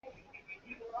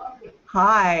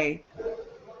Hi,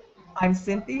 I'm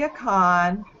Cynthia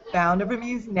Khan, founder of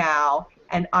Amuse Now,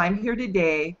 and I'm here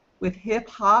today with hip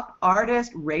hop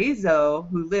artist Rezo,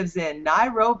 who lives in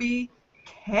Nairobi,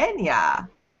 Kenya.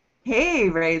 Hey,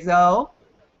 Rezo.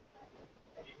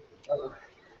 Oh,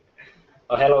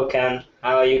 hello, Ken.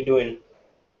 How are you doing?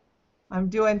 I'm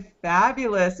doing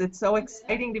fabulous. It's so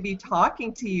exciting to be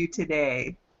talking to you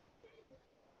today.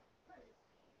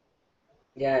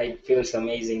 Yeah, it feels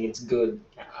amazing. It's good.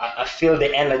 I feel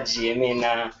the energy. I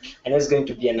know it's going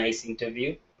to be a nice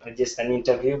interview, not just an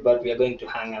interview, but we are going to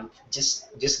hang out.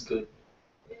 Just good.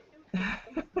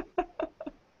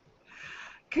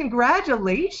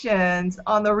 Congratulations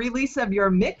on the release of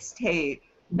your mixtape,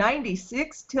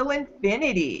 96 Till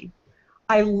Infinity.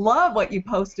 I love what you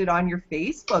posted on your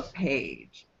Facebook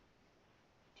page.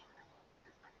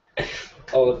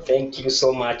 Oh, thank you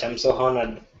so much. I'm so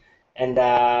honored. And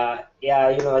yeah,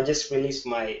 I just released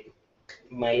my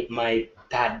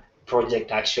third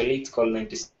project actually. It's called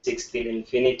 96 Till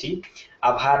Infinity.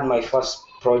 I've had my first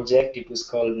project. It was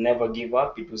called Never Give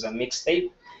Up. It was a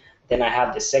mixtape. Then I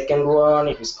had the second one.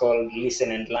 It was called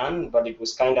Listen and Learn, but it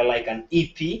was kind of like an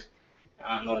EP,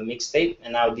 not a mixtape.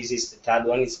 And now this is the third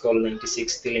one. It's called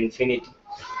 96 Till Infinity.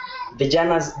 The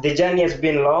journey has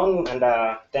been long, and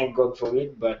thank God for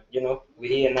it. But we're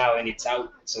here now, and it's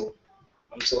out. So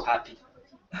I'm so happy.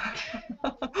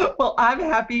 Well, I'm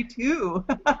happy too.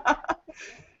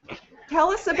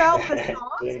 Tell us about the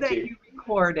songs Thank that you. you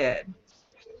recorded.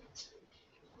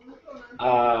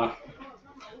 Uh,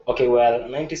 okay, well,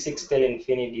 96 Till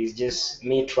Infinity is just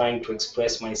me trying to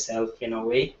express myself in a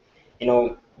way.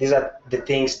 These are the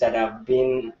things that I've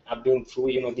been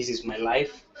through. This is my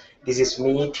life. This is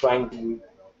me trying to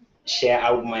share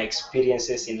out my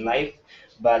experiences in life,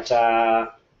 but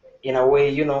in a way,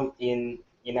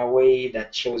 in a way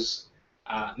that shows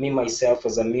me myself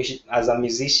as a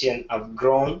musician. I've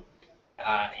grown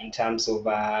in terms of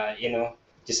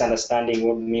just understanding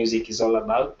what music is all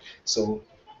about. So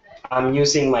I'm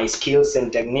using my skills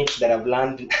and techniques that I've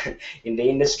learned in the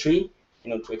industry,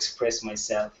 to express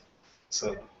myself.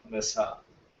 So that's how.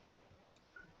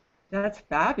 That's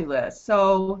fabulous.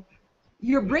 So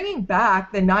you're bringing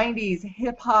back the 90s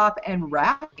hip hop and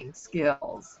rapping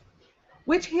skills.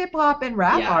 Which hip hop and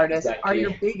rap Yeah, artists are exactly.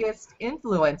 your biggest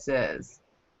influences?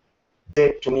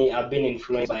 To me, I've been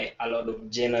influenced by a lot of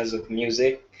genres of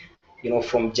music,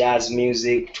 from jazz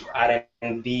music to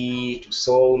R&B to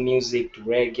soul music to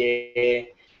reggae,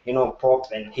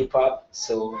 pop and hip hop.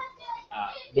 So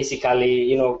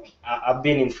basically, I've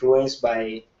been influenced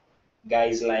by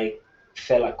guys like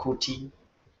Fela Kuti.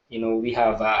 We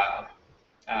have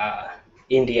uh,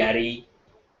 India.Arie,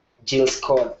 Jill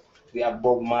Scott, we have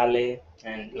Bob Marley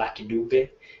and Lucky Dube.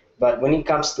 But when it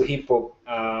comes to hip hop,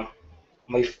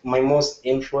 my most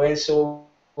influential,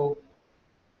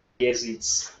 yes,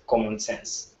 it's Common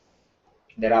Sense,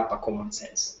 the rapper Common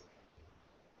Sense.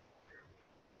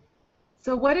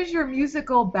 So what is your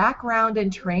musical background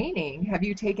and training? Have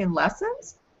you taken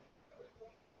lessons?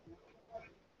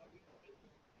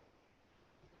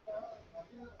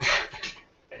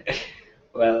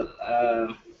 Well,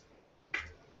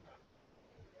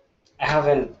 I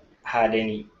haven't had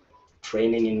any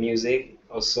training in music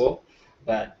or so,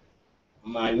 but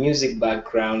my music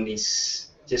background is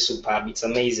just superb. It's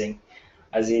amazing.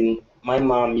 As in, my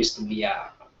mom used to be a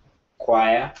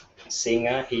choir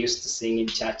singer. He used to sing in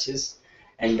churches,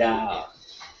 and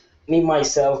me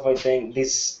myself, I think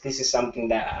this is something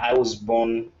that I was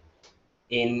born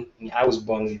in. I was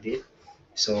born with it.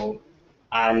 So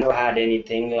I never had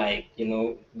anything like,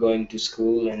 going to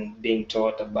school and being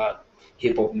taught about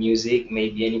hip hop music,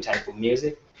 maybe any type of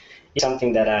music. It's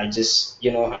something that I just,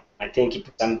 I think it's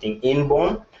something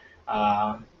inborn.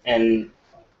 And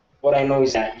what I know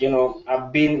is that,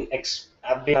 I've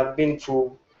been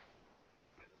through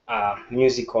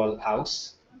musical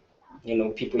house.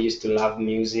 People used to love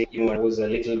music, when I was a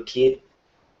little kid.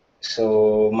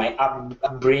 So my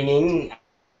upbringing,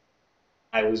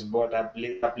 I was brought up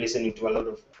listening to a lot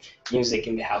of music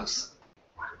in the house.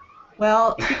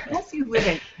 Well, because you live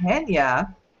in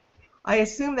Kenya, I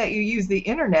assume that you use the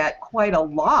internet quite a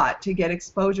lot to get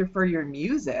exposure for your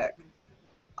music.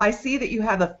 I see that you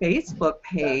have a Facebook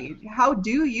page. How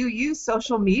do you use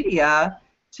social media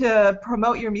to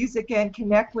promote your music and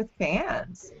connect with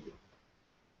fans?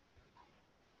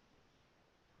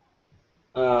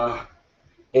 Uh,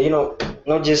 and,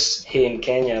 not just here in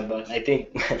Kenya, but I think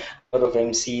a lot of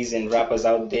MCs and rappers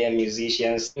out there,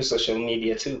 musicians, use social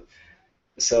media too.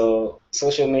 So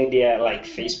social media like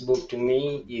Facebook to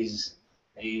me is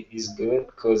good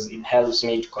because it helps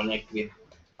me to connect with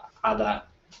other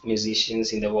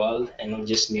musicians in the world, and not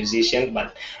just musicians,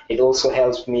 but it also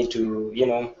helps me to,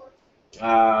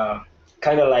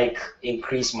 kind of like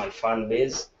increase my fan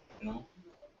base, you know,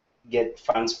 get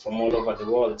fans from all over the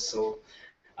world. So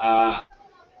uh,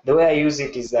 the way I use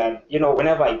it is that,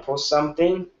 whenever I post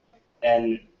something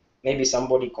and maybe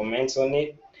somebody comments on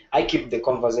it, I keep the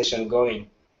conversation going.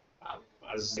 Uh,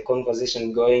 as the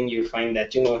conversation going, you find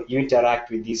that, you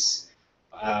interact with these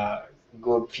uh,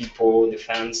 good people, the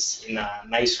fans, in a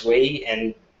nice way,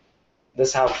 and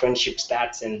that's how friendship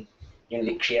starts, and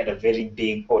they create a very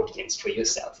big audience for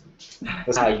yourself.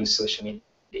 That's how I use social media.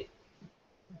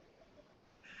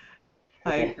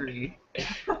 I agree.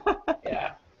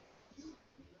 Yeah.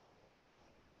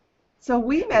 So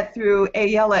we met through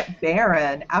Ayelet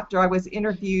Barron after I was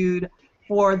interviewed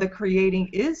for the Creating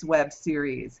Is web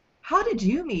series. How did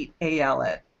you meet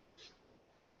Ayelet?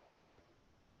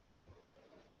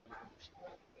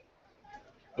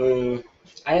 Um,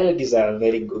 Ayelet is a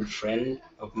very good friend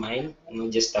of mine,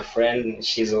 not just a friend.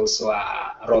 She's also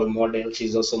a role model.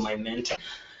 She's also my mentor.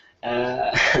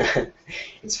 Uh,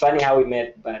 it's funny how we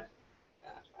met, but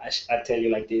I tell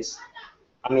you like this.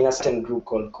 I'm in a certain group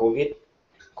called COVID.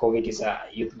 COVID is a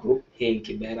youth group here in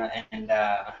Kibera, and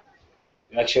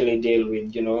we actually deal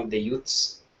with, the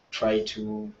youths, try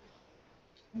to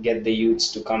get the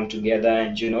youths to come together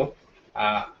and,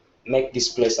 uh, make this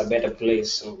place a better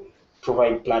place. So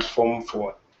provide platform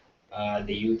for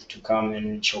the youth to come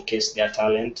and showcase their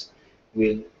talent.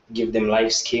 We'll give them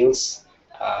life skills,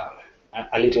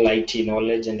 a little IT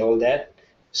knowledge and all that.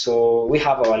 So we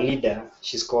have our leader.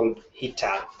 She's called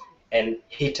Hital, and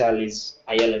Hital is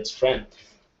Ayelet's friend.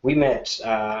 We met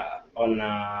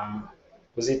on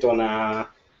was it on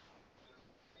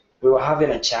we were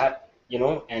having a chat,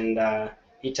 and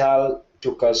Ital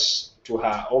took us to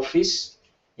her office,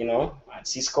 at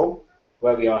Cisco,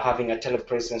 where we are having a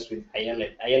telepresence with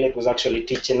Ayelet. Ayelet was actually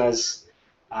teaching us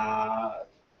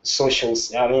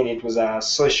socials. I mean, it was a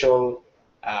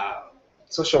uh,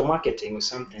 social marketing or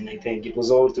something. I think it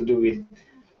was all to do with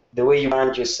the way you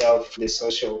manage yourself, the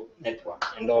social network,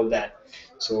 and all that.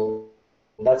 So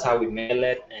that's how we met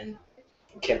it and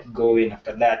kept going.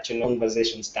 After that,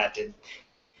 conversation started,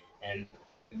 and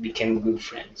we became good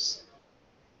friends.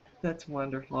 That's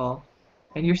wonderful.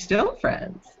 And you're still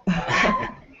friends.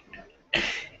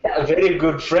 Yeah, very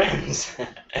good friends.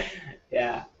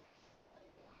 Yeah.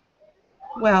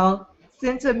 Well,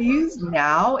 since Amuse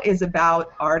Now is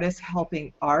about artists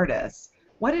helping artists,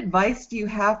 what advice do you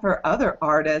have for other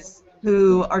artists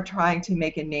who are trying to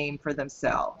make a name for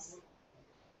themselves?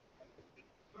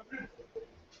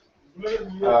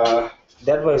 Uh,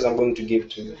 the advice I'm going to give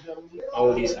to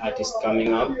all these artists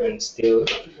coming up and still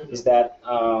is that,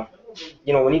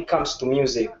 when it comes to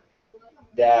music,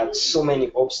 there are so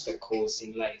many obstacles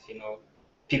in life.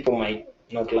 People might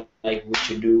not like what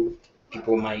you do.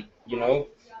 People might,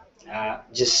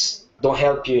 just don't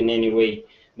help you in any way.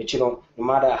 But no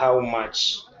matter how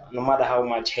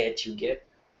much hate you get,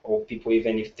 or people,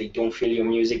 even if they don't feel your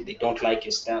music, they don't like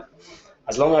your stuff,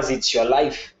 as long as it's your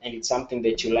life and it's something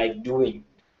that you like doing,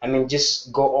 I mean,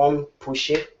 just go on,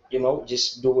 push it,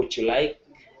 just do what you like,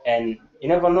 and you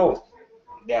never know.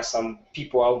 There are some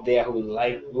people out there who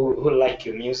like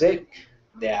your music.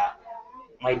 There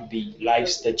might be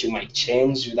lives that you might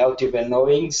change without even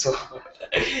knowing. So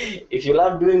if you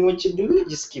love doing what you do,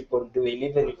 just keep on doing.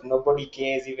 Even if nobody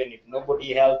cares, even if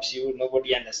nobody helps you,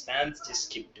 nobody understands,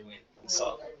 just keep doing.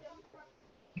 So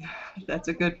That's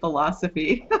a good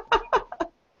philosophy.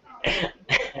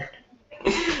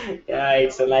 yeah,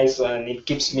 it's a nice one. It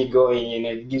keeps me going,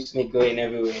 it keeps me going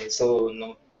everywhere. So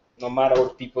no matter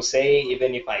what people say,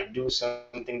 even if I do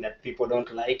something that people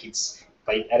don't like, if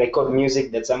I record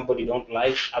music that somebody don't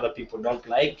like, other people don't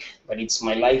like, but it's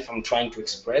my life. I'm trying to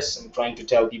express. I'm trying to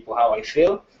tell people how I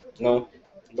feel. No,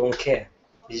 don't care.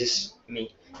 It's just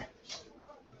me.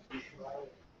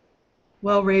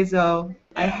 Well, Rezo,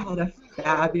 I Yeah. had a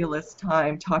fabulous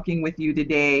time talking with you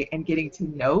today and getting to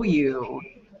know you.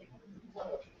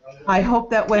 I hope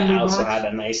that when I we also launch had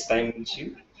a nice time with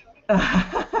you.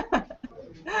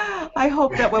 I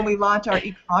hope that when we launch our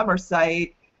e-commerce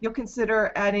site, you'll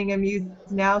consider adding Amuse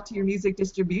Now to your music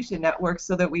distribution network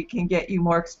so that we can get you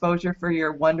more exposure for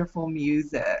your wonderful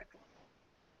music.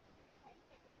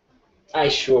 I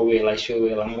sure will. I sure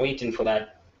will. I'm waiting for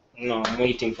that. No, I'm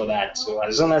waiting for that. So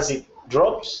as soon as it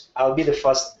drops, I'll be the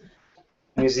first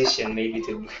musician maybe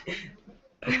to.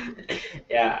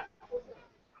 Yeah.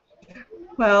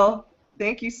 Well,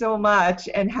 thank you so much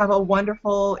and have a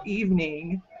wonderful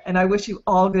evening. And I wish you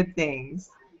all good things.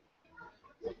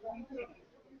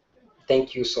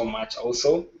 Thank you so much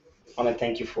also. I want to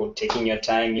thank you for taking your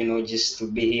time, just to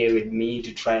be here with me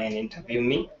to try and interview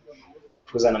me.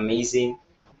 It was an amazing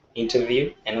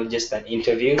interview, and not just an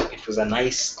interview, it was a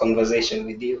nice conversation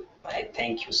with you. I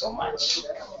thank you so much.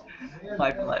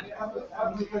 My pleasure.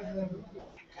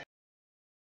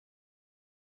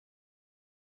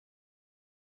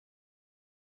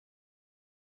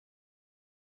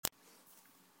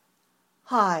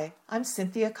 Hi, I'm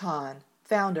Cynthia Kahn,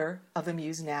 founder of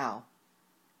Amuse Now.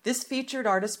 This featured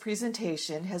artist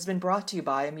presentation has been brought to you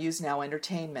by Amuse Now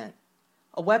Entertainment,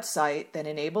 a website that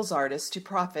enables artists to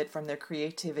profit from their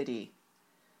creativity.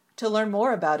 To learn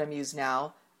more about Amuse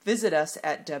Now, visit us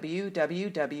at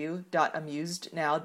www.amusednow.com.